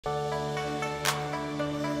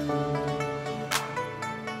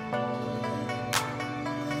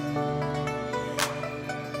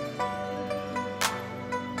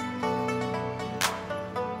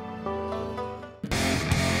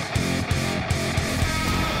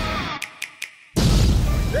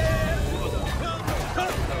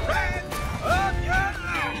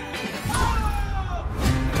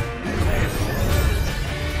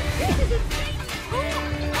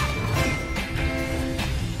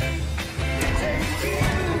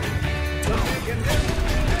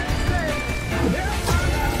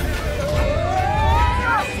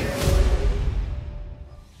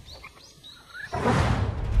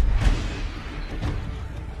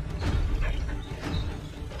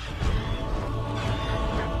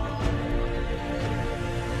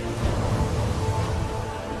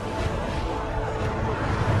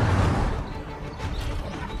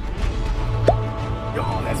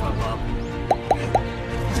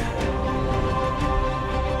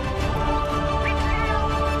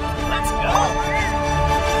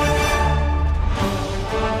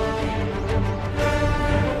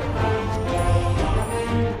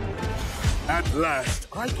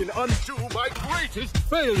undo my greatest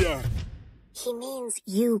failure. He means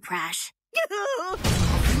you, Prash.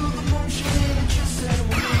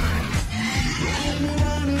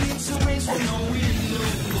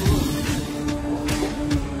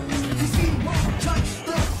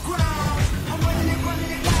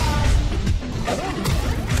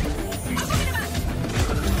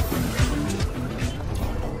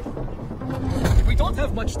 We don't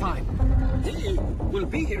have much time. He will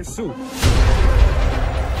be here soon.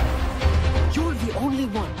 You're the only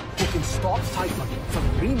one who can stop Typhon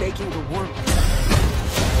from remaking the world.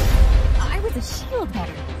 I was a shield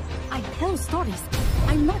bearer. I tell stories.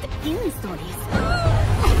 I'm not in stories.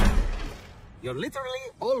 You're literally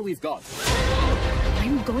all we've got.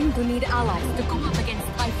 I'm going to need allies to go up against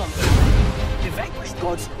Typhon. The vanquished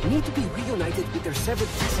gods need to be reunited with their severed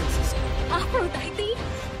essences. Aphrodite?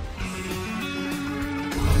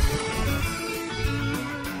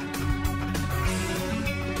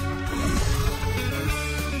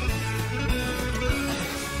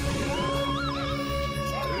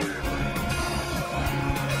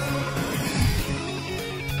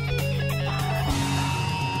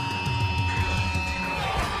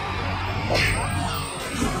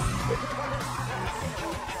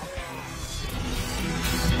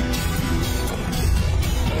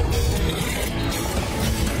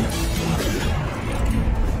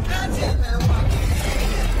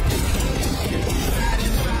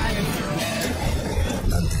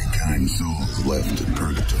 Left in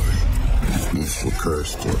purgatory. Most were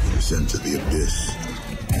cursed or sent to the abyss.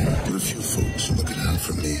 But a few folks are looking out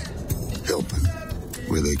for me, helping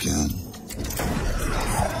where they can.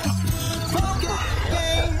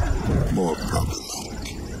 Others, more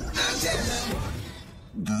problematic.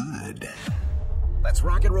 Good. Let's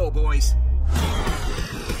rock and roll, boys.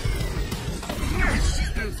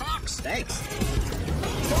 Shooting, Fox. Thanks.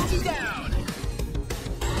 Soldiers down.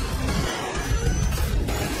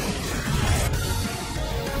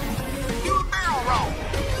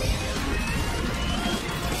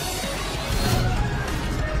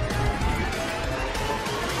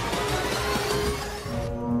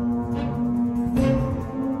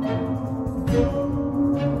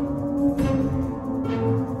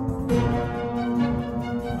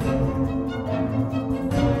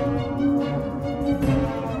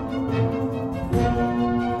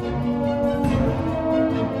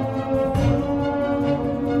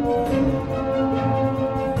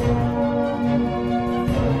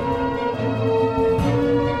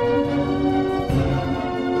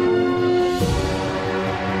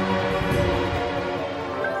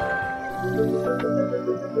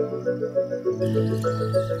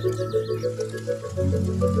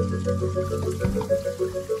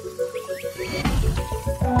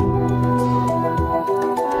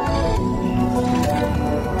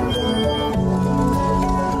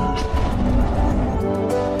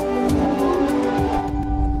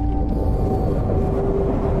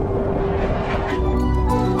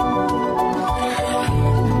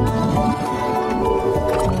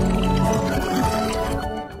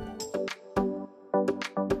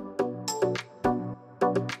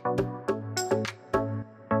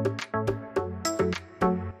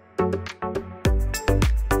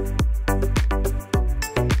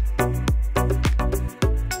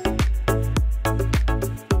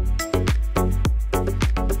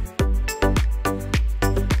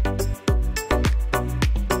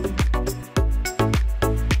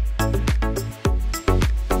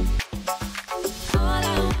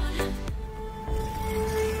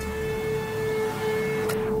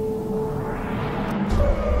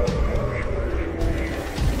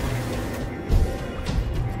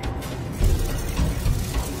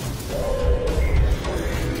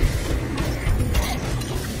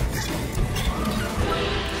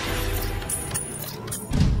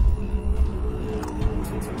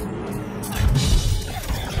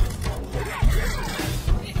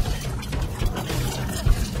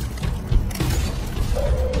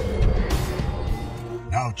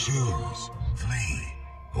 Choose, flee,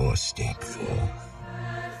 or step forth.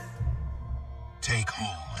 Take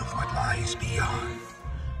hold of what lies beyond.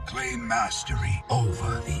 Claim mastery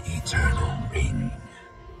over the eternal ring.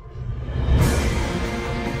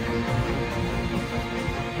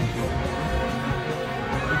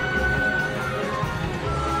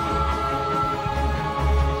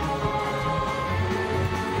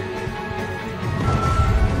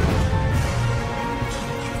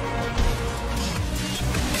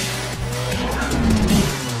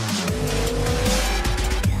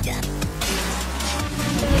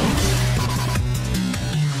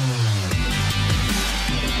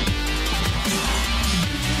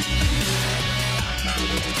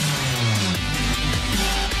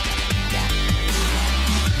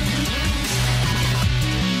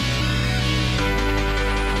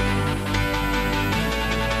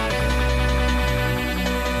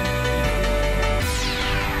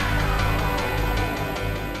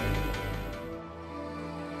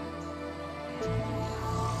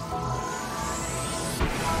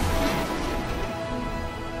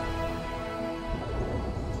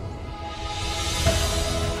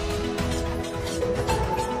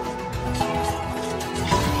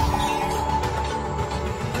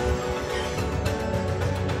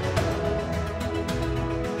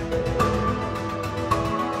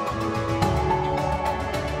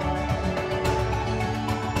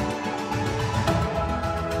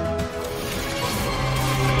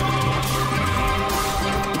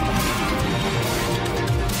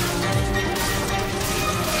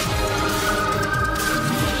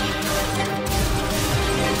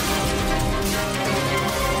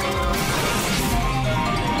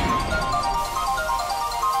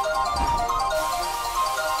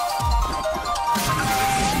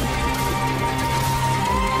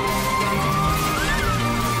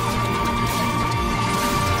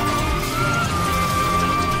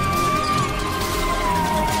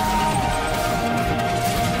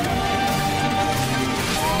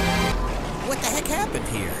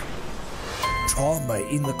 drama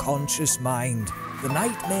in the conscious mind. The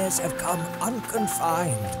nightmares have come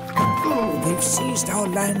unconfined. They've seized our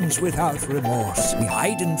lands without remorse. We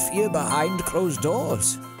hide in fear behind closed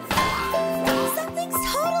doors. Something's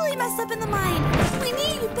totally messed up in the mind. We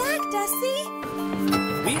need you back, Dusty.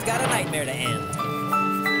 We've got a nightmare to end.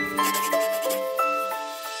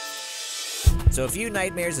 So a few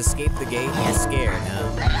nightmares escaped the gate. You're scared,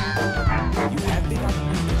 huh? You have been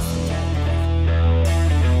on